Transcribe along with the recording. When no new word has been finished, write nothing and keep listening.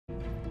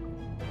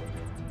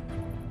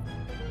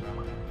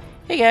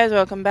Hey guys,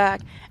 welcome back.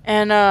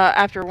 And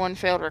after one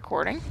failed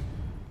recording.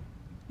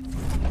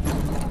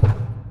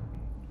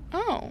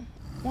 Oh,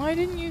 why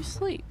didn't you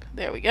sleep?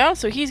 There we go.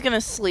 So he's gonna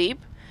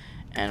sleep,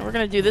 and we're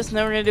gonna do this, and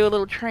then we're gonna do a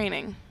little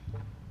training.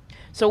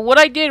 So what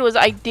I did was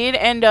I did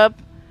end up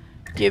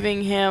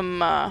giving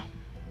him. I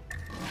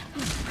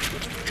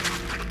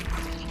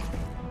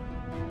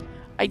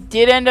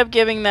did end up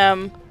giving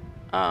them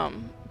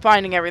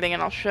finding everything,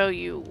 and I'll show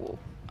you.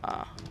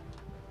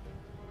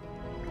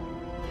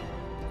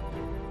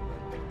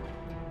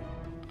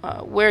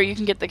 Where you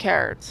can get the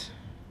carrots.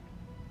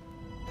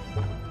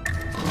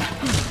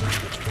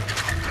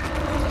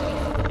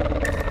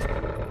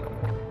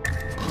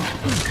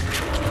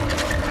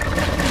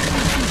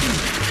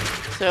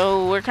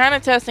 So we're kind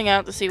of testing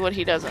out to see what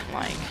he doesn't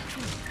like.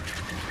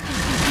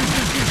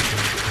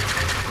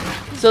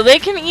 So they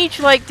can each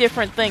like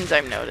different things,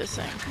 I'm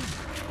noticing.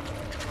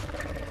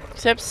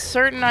 Except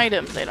certain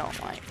items they don't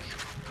like.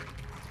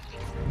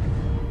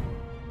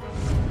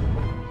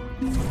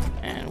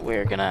 And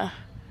we're gonna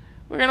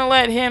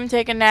let him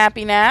take a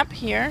nappy nap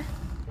here.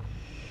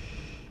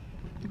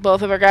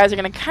 Both of our guys are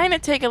gonna kind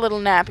of take a little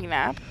nappy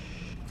nap.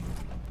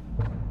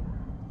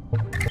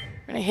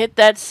 We're gonna hit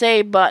that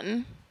save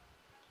button.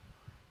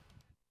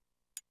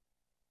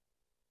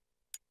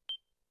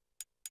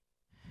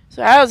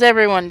 So how's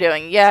everyone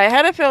doing? Yeah, I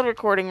had a failed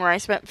recording where I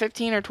spent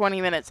 15 or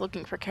 20 minutes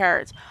looking for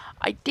carrots.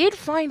 I did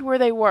find where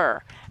they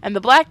were. And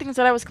the black things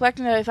that I was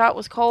collecting that I thought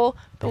was coal,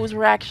 those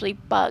were actually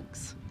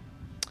bugs.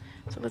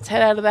 So let's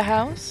head out of the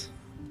house.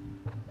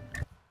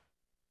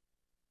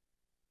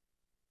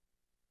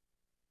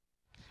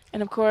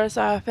 And of course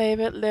our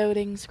favorite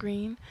loading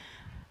screen.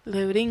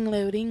 Loading,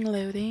 loading,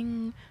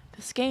 loading.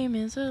 This game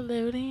is a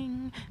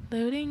loading,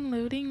 loading,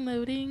 loading,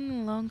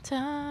 loading, long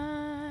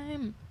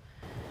time.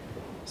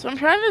 So I'm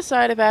trying to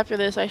decide if after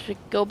this I should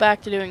go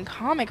back to doing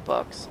comic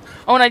books.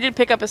 Oh, and I did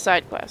pick up a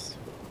side quest.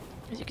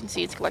 As you can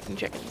see, it's collecting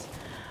chickens.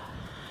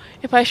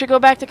 If I should go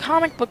back to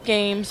comic book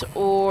games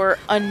or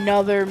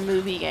another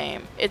movie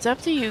game. It's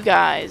up to you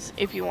guys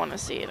if you want to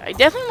see it. I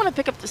definitely want to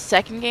pick up the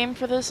second game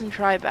for this and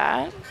try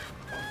that.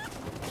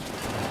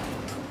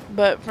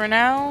 But for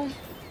now,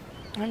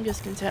 I'm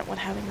just content with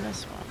having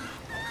this one.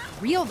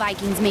 Real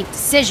Vikings make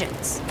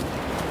decisions.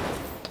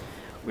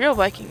 Real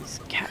Vikings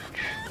catch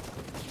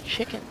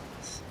chickens.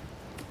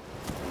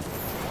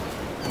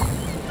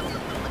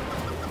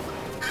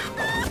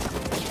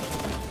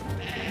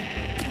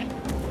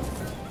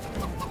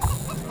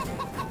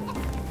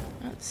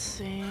 Let's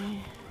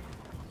see.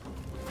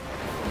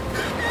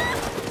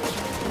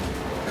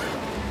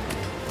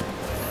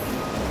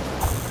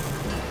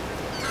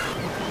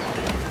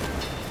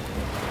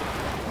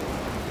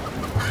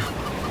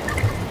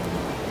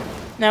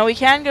 Now we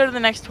can go to the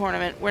next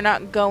tournament. We're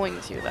not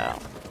going to, though.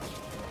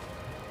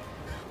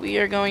 We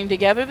are going to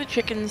gather the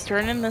chickens,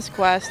 turn in this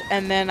quest,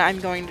 and then I'm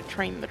going to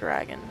train the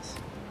dragons.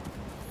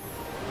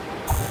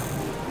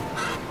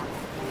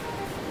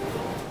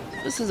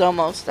 This is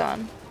almost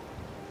done.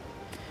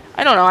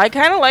 I don't know, I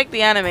kind of like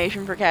the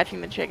animation for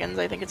catching the chickens.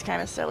 I think it's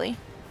kind of silly.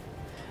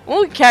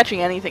 Well, catching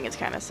anything is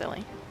kind of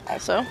silly,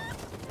 also.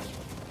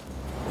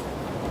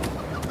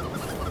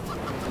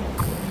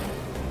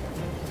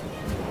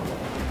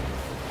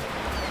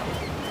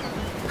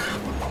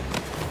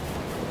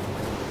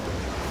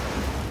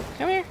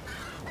 Come here.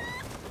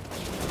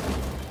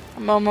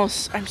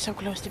 I'm so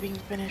close to being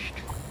finished.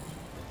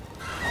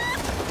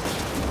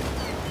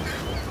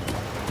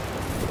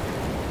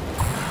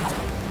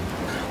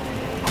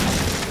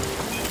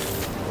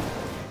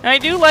 Now, I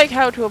do like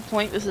how to a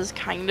point this is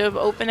kind of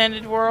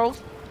open-ended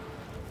world.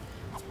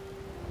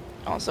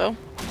 Also,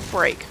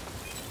 break.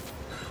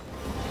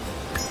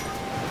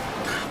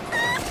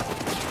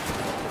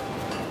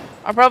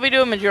 I'll probably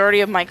do a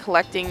majority of my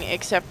collecting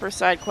except for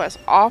side quests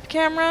off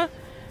camera,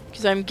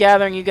 because I'm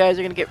gathering you guys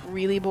are going to get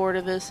really bored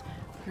of this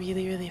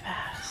really, really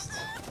fast.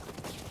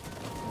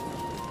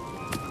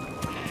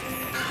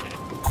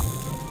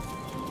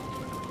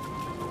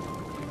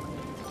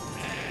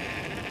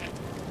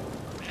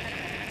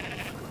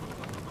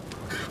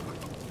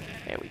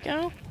 There we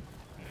go.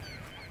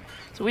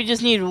 So we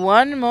just need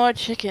one more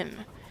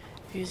chicken.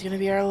 Who's going to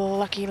be our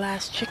lucky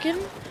last chicken?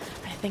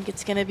 I think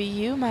it's going to be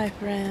you, my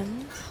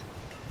friends.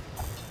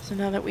 So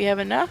now that we have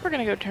enough, we're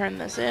going to go turn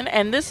this in.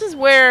 And this is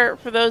where,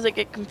 for those that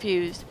get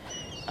confused,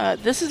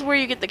 this is where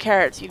you get the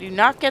carrots. You do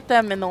not get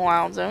them in the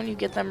wild zone. You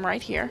get them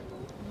right here.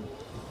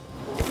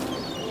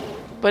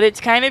 But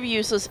it's kind of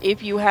useless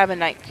if you have a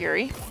Night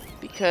Fury,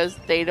 because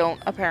they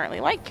don't apparently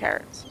like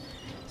carrots.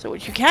 So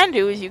what you can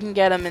do is you can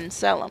get them and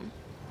sell them.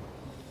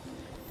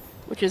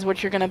 Which is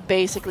what you're going to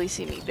basically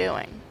see me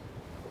doing.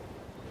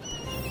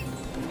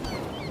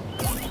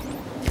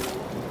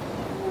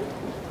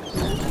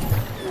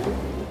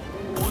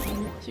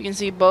 So you can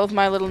see both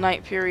my little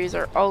Night Furies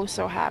are oh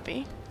so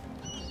happy.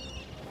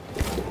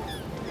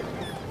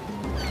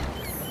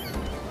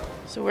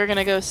 So we're going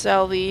to go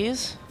sell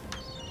these.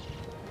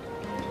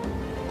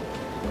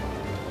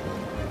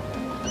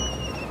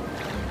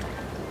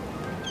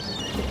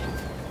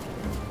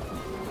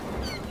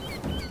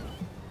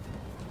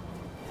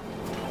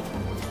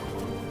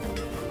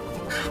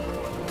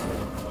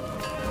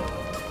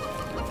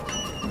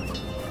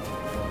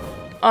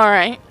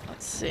 Alright,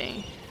 let's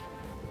see.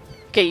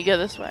 Okay, you go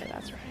this way,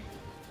 that's right.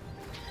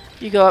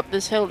 You go up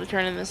this hill to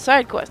turn in this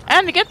side quest.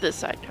 And to get this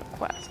side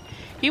quest.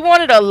 He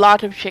wanted a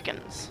lot of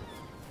chickens.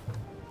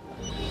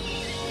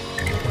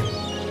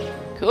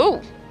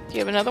 Cool. Do you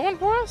have another one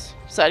for us?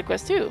 Side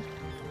quest 2.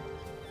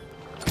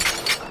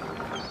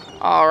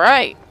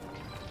 Alright.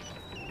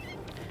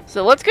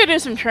 So let's go do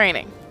some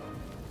training.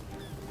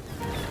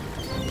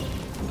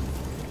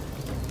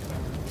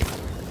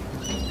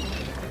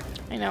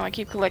 I know, I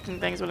keep collecting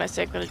things when I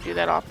say I'm going to do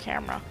that off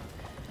camera.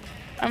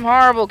 I'm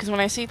horrible because when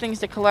I see things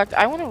to collect,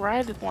 I want to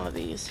ride with one of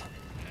these.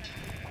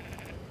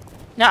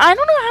 Now, I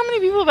don't know how many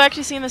people have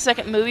actually seen the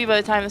second movie by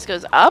the time this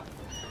goes up,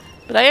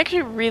 but I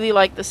actually really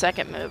like the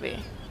second movie.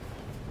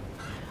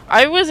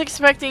 I was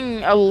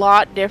expecting a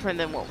lot different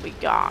than what we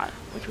got,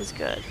 which was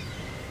good.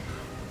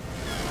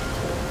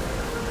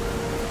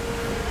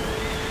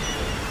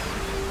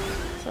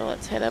 So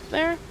let's head up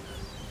there.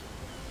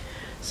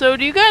 So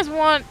do you guys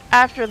want,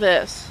 after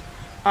this,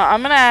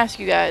 I'm going to ask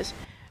you guys,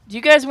 do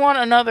you guys want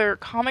another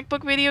comic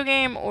book video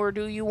game or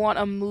do you want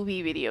a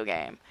movie video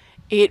game?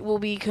 It will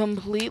be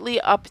completely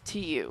up to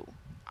you.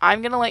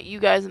 I'm going to let you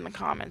guys in the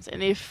comments.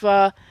 And if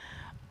I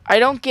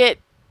don't get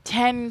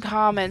 10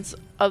 comments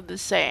of the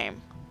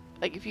same,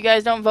 like if you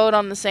guys don't vote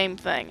on the same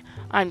thing,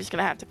 I'm just going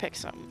to have to pick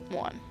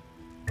one.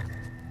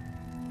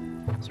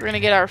 So we're going to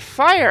get our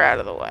fire out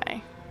of the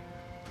way.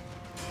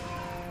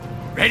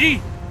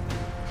 Ready?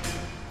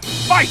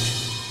 Fight!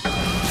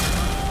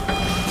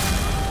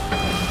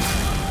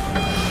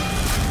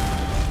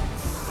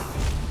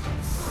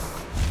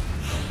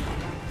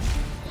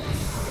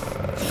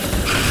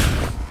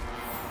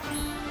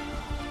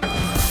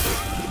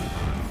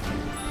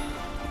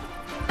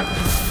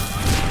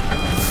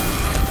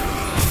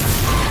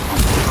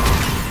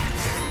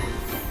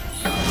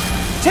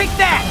 Take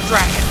that,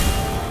 dragon!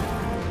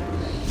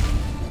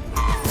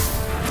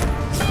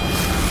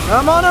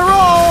 I'm on a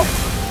roll!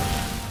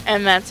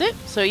 And that's it.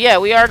 So yeah,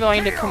 we are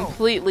going to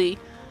completely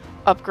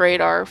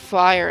upgrade our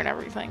fire and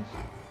everything.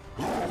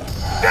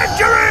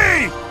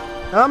 Victory!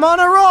 I'm on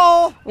a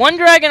roll! One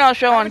dragon I'll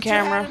show on Haven't you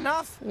had camera.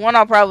 enough? One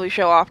I'll probably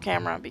show off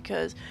camera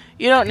because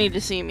you don't need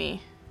to see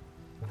me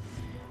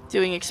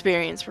doing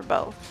experience for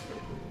both.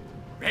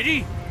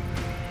 Ready?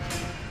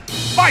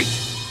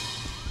 Fight!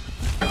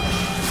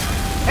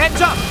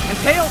 Heads up and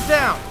tails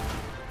down!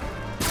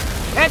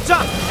 Heads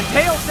up and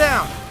tails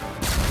down!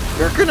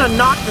 You're gonna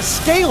knock the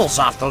scales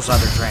off those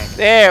other dragons.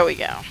 There we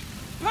go.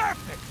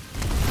 Perfect!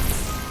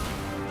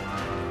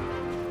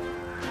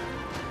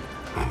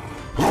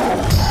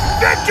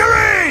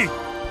 Victory!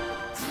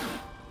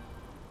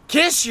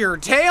 Kiss your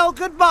tail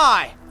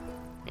goodbye!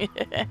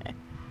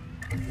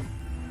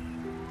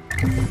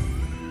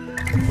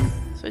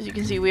 So as you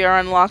can see, we are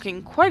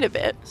unlocking quite a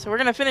bit. So we're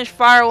going to finish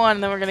Fire 1,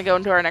 and then we're going to go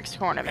into our next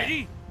tournament.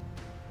 Ready?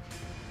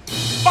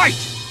 Fight!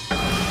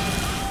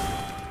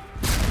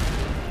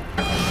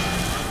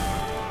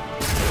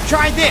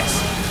 Try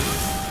this!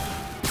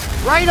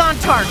 Right on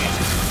target!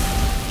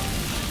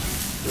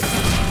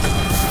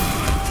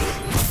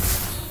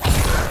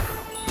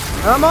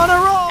 I'm on a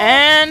roll!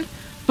 And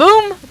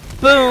boom,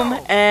 boom,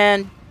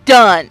 and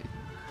done.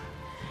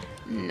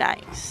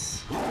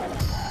 Nice.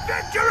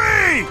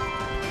 Victory!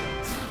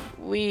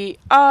 We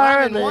are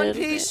I'm in a one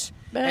little piece,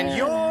 bit and better.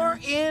 you're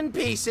in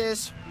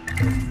pieces.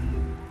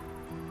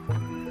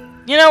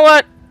 You know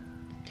what?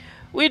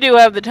 We do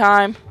have the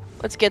time.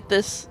 Let's get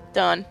this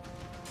done.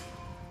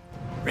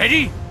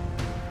 Ready?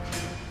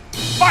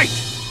 Fight!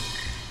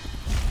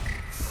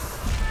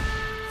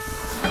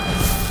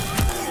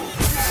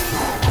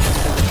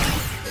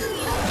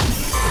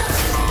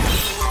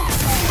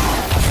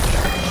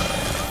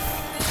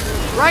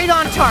 Right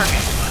on target.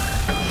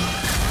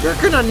 You're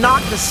gonna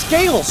knock the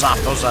scales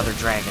off those other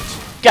dragons.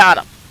 Got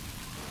him.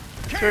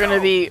 So we're going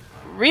to be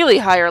really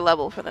higher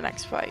level for the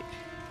next fight.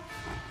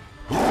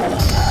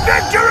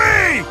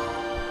 Victory!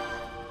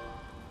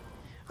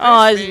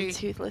 Oh, Crispy.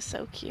 isn't Toothless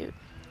so cute?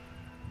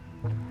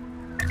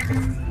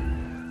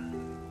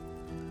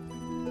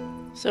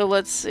 So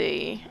let's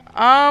see.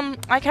 I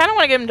kind of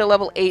want to get him to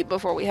level 8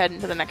 before we head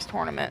into the next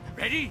tournament.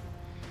 Ready?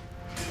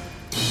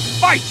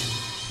 Fight!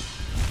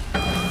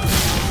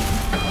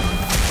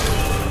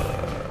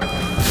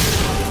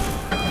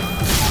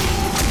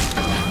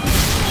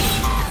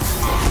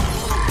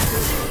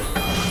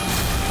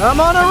 I'm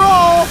on a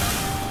roll!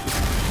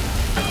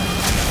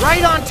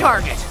 Right on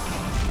target!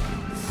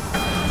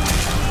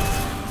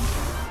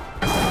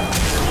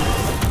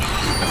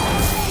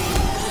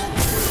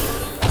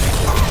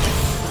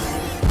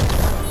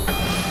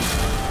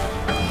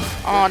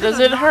 Oh, does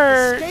it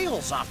hurt?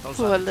 Scales off those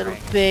Poor other little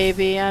dragons.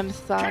 baby. I'm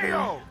sorry.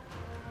 KO.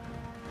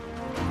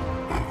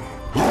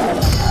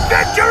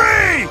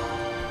 Victory!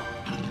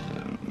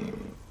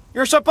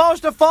 You're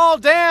supposed to fall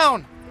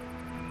down!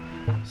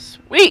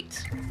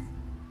 Sweet.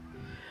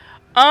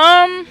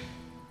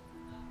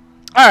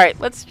 Alright,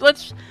 let's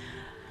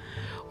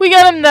we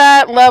got him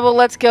that level.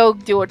 Let's go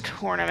do a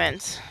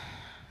tournament.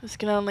 This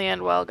can only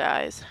end well,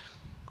 guys.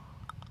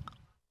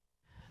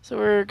 So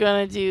we're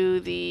gonna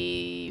do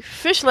the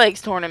Fishlegs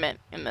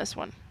tournament in this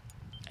one.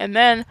 And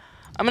then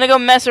I'm gonna go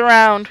mess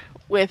around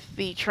with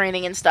the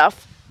training and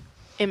stuff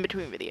in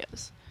between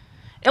videos.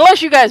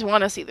 Unless you guys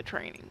want to see the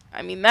training.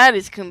 I mean, that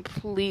is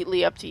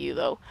completely up to you,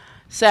 though.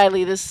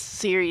 Sadly, this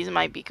series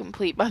might be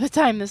complete by the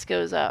time this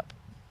goes up.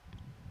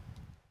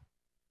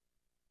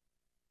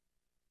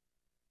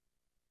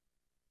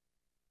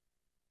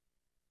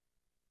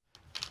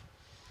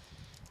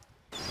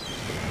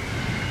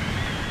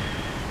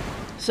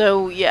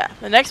 So, yeah.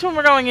 The next one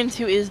we're going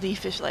into is the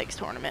Fishlegs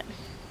tournament.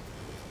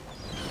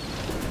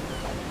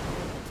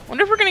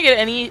 Wonder if we're going to get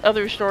any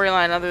other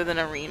storyline other than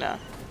Arena.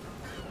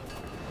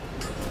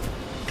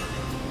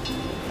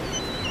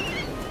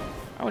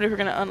 I wonder if we're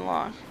going to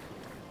unlock.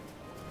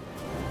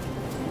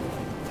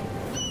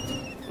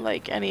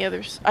 Like any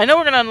others. I know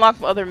we're going to unlock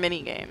other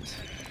mini games.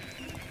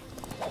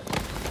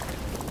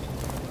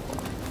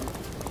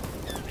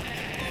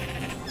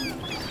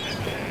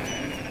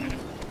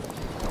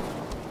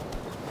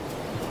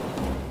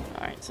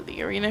 Alright, so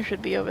the arena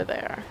should be over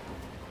there.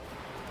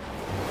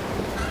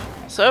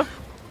 So,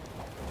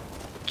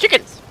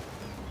 chickens!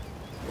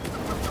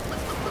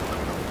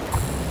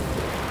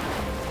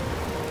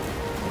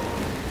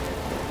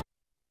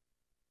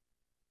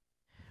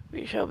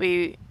 We shall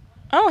be...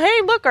 Oh,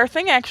 hey, look, our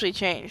thing actually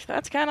changed.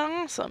 That's kind of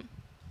awesome.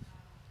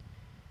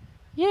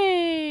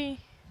 Yay!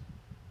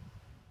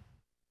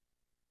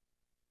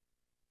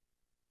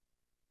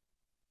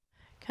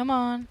 Come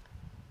on.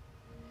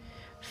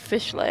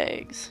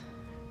 Fishlegs.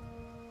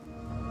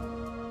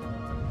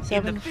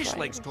 In the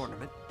Fishlegs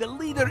tournament, the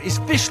leader is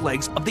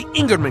Fishlegs of the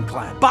Ingerman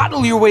clan.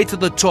 Battle your way to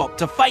the top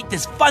to fight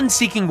this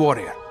fun-seeking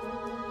warrior.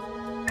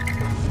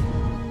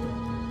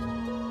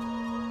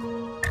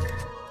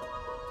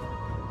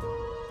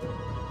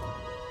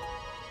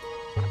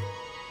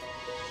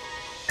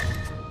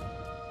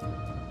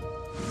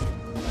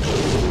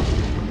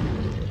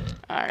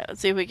 Alright,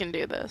 let's see if we can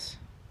do this.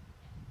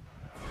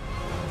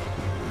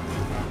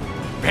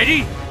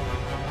 Ready?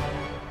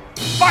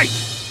 Fight!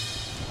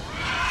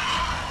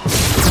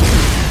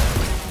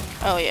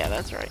 Oh yeah,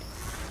 that's right.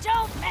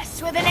 Don't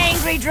mess with an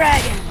angry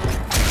dragon!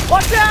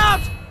 Watch out!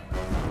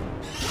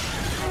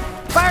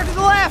 Fire to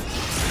the left!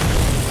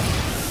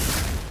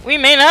 We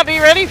may not be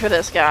ready for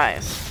this,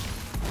 guys.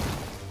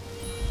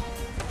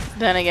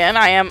 Then again,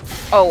 I am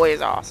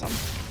always awesome.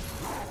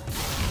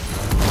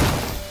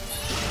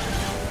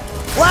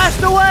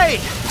 Blast away!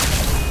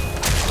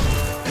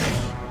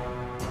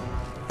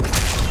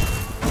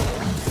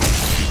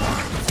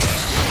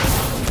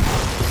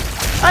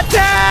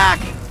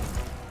 Attack!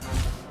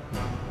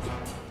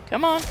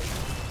 Come on.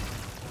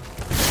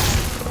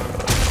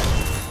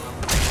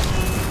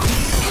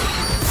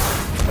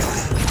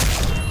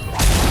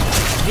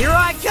 Here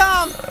I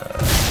come!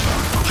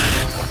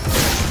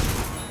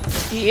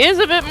 He is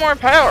a bit more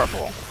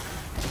powerful.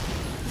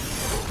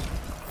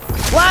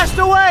 Blast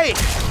away!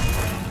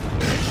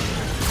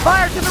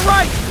 Fire to the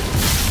right!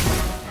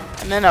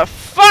 And then a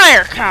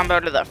fire combo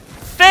to the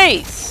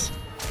face!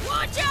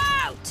 Watch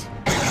out!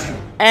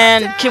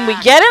 And can we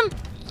get him?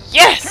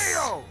 Yes!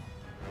 KO!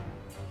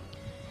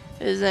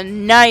 It is a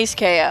nice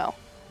KO.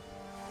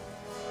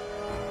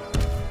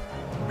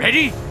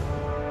 Ready?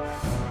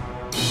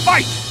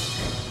 Fight!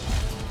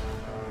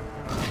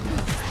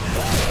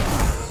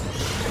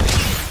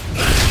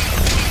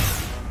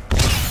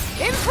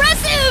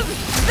 Impressive!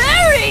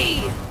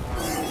 Very!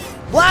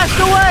 Blast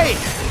away!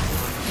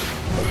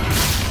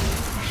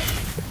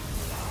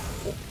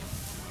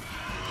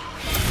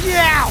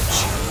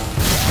 Ouch!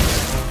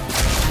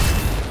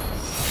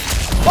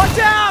 Watch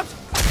out!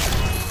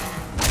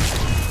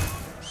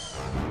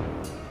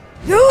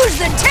 Use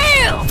the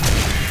tail!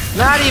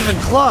 Not even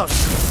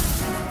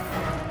close.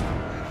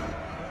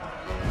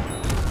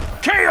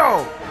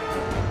 KO!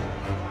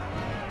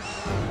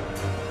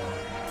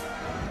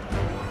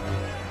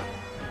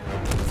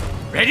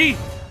 Ready?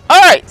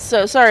 Alright,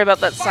 so sorry about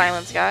that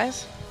silence,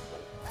 guys.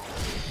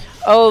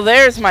 Oh,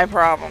 there's my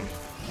problem.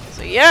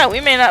 So yeah, we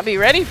may not be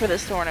ready for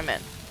this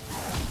tournament.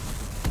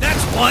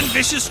 That's one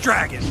vicious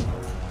dragon.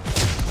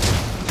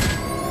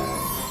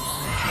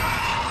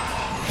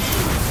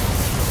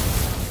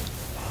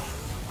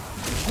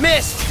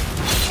 Missed!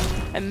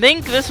 I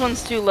think this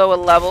one's too low a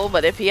level,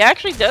 but if he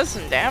actually does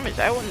some damage,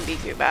 that wouldn't be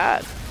too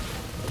bad.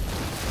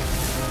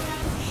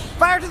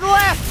 Fire to the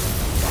left!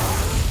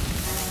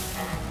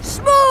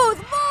 Smooth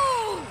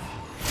move!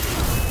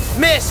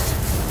 Missed!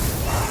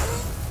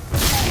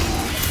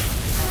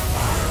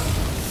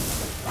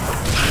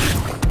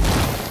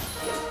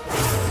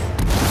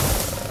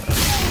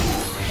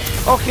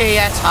 Okay,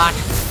 that's hot.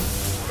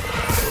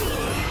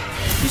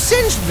 You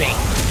singed me.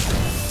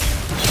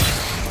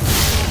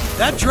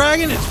 That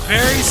dragon is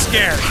very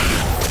scary.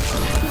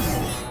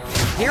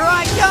 Here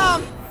I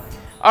come!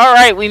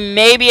 Alright, we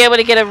may be able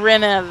to get a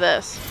win out of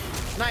this.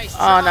 Nice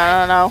Oh,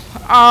 try. no.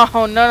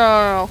 Oh,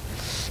 no.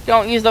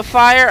 Don't use the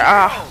fire.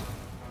 Ah.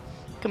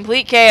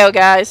 Complete KO,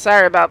 guys.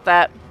 Sorry about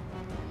that.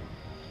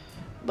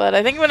 But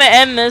I think I'm going to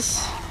end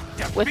this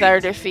with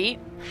our defeat.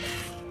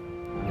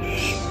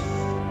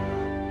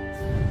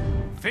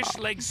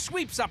 Fishlegs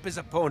sweeps up his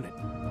opponent.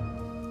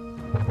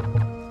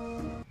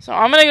 So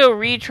I'm gonna go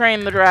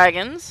retrain the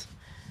dragons.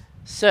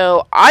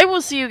 So I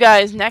will see you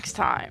guys next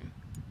time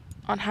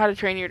on how to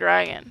train your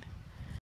dragon.